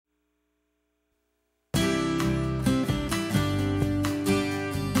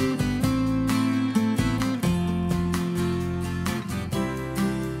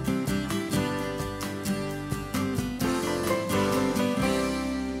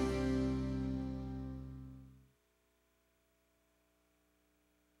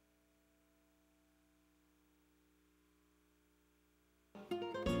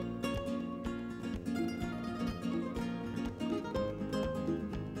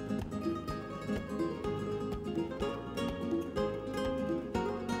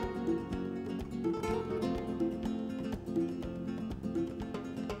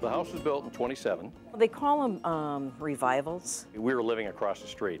The house was built in '27. They call them revivals. We were living across the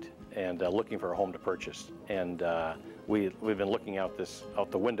street and looking for a home to purchase. And we've been looking out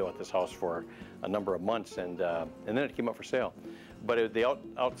the window at this house for a number of months, and then it came up for sale. But the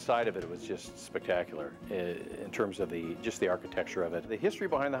outside of it was just spectacular in terms of just the architecture of it. The history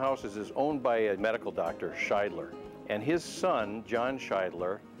behind the house is owned by a medical doctor, Scheidler, and his son, John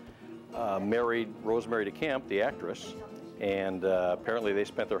Scheidler, married Rosemary DeCamp, the actress, and apparently they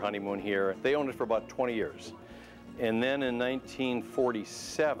spent their honeymoon here. They owned it for about 20 years. And then in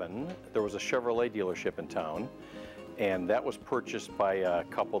 1947, there was a Chevrolet dealership in town, and that was purchased by a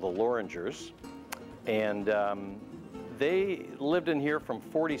couple, the Lorangers. And they lived in here from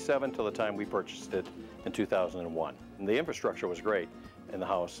 '47 till the time we purchased it in 2001. And the infrastructure was great in the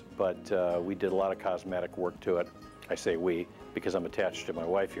house, but we did a lot of cosmetic work to it. I say we, because I'm attached to my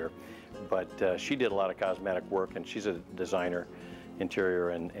wife here. But she did a lot of cosmetic work, and she's a designer, interior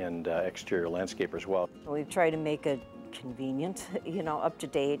and exterior landscaper as well. We've tried to make it convenient, you know, up to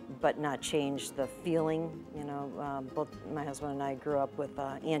date, but not change the feeling. You know, both my husband and I grew up with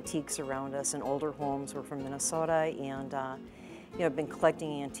antiques around us and older homes. We're from Minnesota, and you know, I've been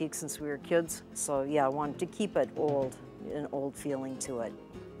collecting antiques since we were kids. So yeah, I wanted to keep it old, an old feeling to it.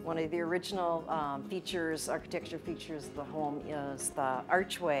 One of the original architecture features of the home is the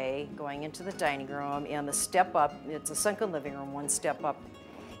archway going into the dining room and the step up. It's a sunken living room, one step up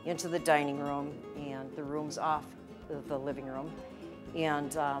into the dining room, and the room's off the living room.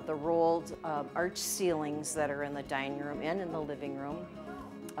 And the rolled arch ceilings that are in the dining room and in the living room.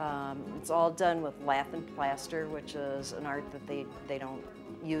 It's all done with lath and plaster, which is an art that they don't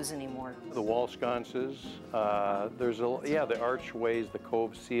use anymore. The wall sconces, the archways, the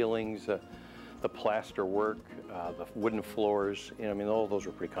cove ceilings, the plaster work, the wooden floors. You know, I mean, all those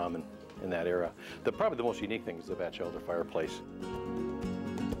were pretty common in that era. Probably the most unique thing is the Batchelder fireplace.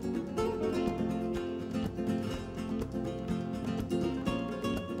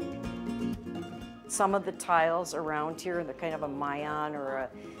 Some of the tiles around here, they're kind of a Mayan or a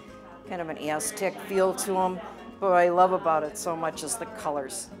kind of an Aztec feel to them. What I love about it so much is the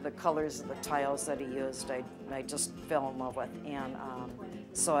colors of the tiles that he used. I just fell in love with, and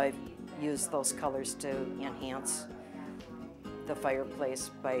so I've used those colors to enhance the fireplace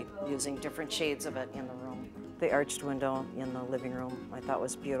by using different shades of it in the room. The arched window in the living room I thought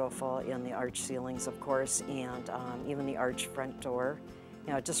was beautiful, and the arch ceilings, of course, and even the arch front door.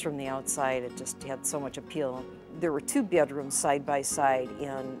 You know, just from the outside, it just had so much appeal. There were two bedrooms side by side,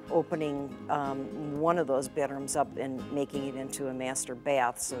 and opening one of those bedrooms up and making it into a master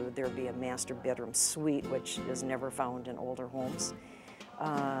bath, so there'd be a master bedroom suite, which is never found in older homes.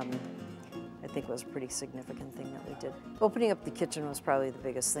 I think it was a pretty significant thing that we did. Opening up the kitchen was probably the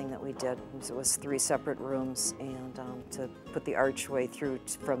biggest thing that we did. It was 3 separate rooms, and to put the archway through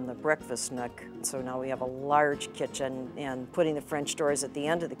from the breakfast nook. So now we have a large kitchen, and putting the French doors at the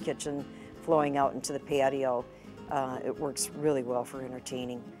end of the kitchen, flowing out into the patio, it works really well for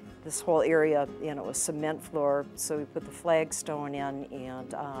entertaining. This whole area, you know, was cement floor, so we put the flagstone in,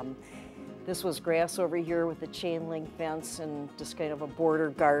 and this was grass over here with a chain link fence and just kind of a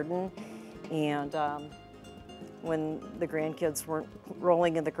border garden. And when the grandkids weren't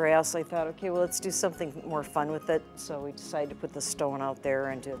rolling in the grass, I thought, okay, well, let's do something more fun with it. So we decided to put the stone out there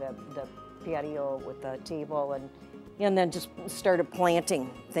and do the patio with the table, and then just started planting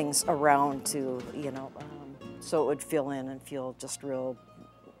things around to, you know, so it would fill in and feel just real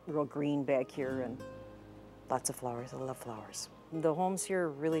green back here, and lots of flowers. I love flowers. The homes here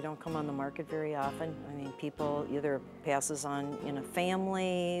really don't come on the market very often. I mean, people either passes on in a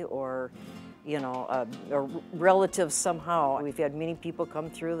family or, you know, a relative somehow. We've had many people come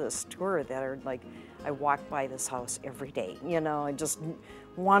through this tour that are like, I walk by this house every day, you know, I just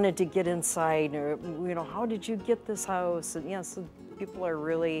wanted to get inside, or, you know, how did you get this house? And yeah, so people are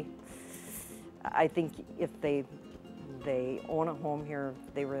really, I think if they own a home here,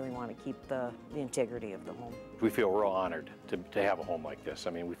 they really want to keep the integrity of the home. We feel real honored to have a home like this. I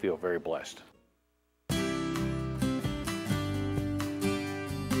mean, we feel very blessed.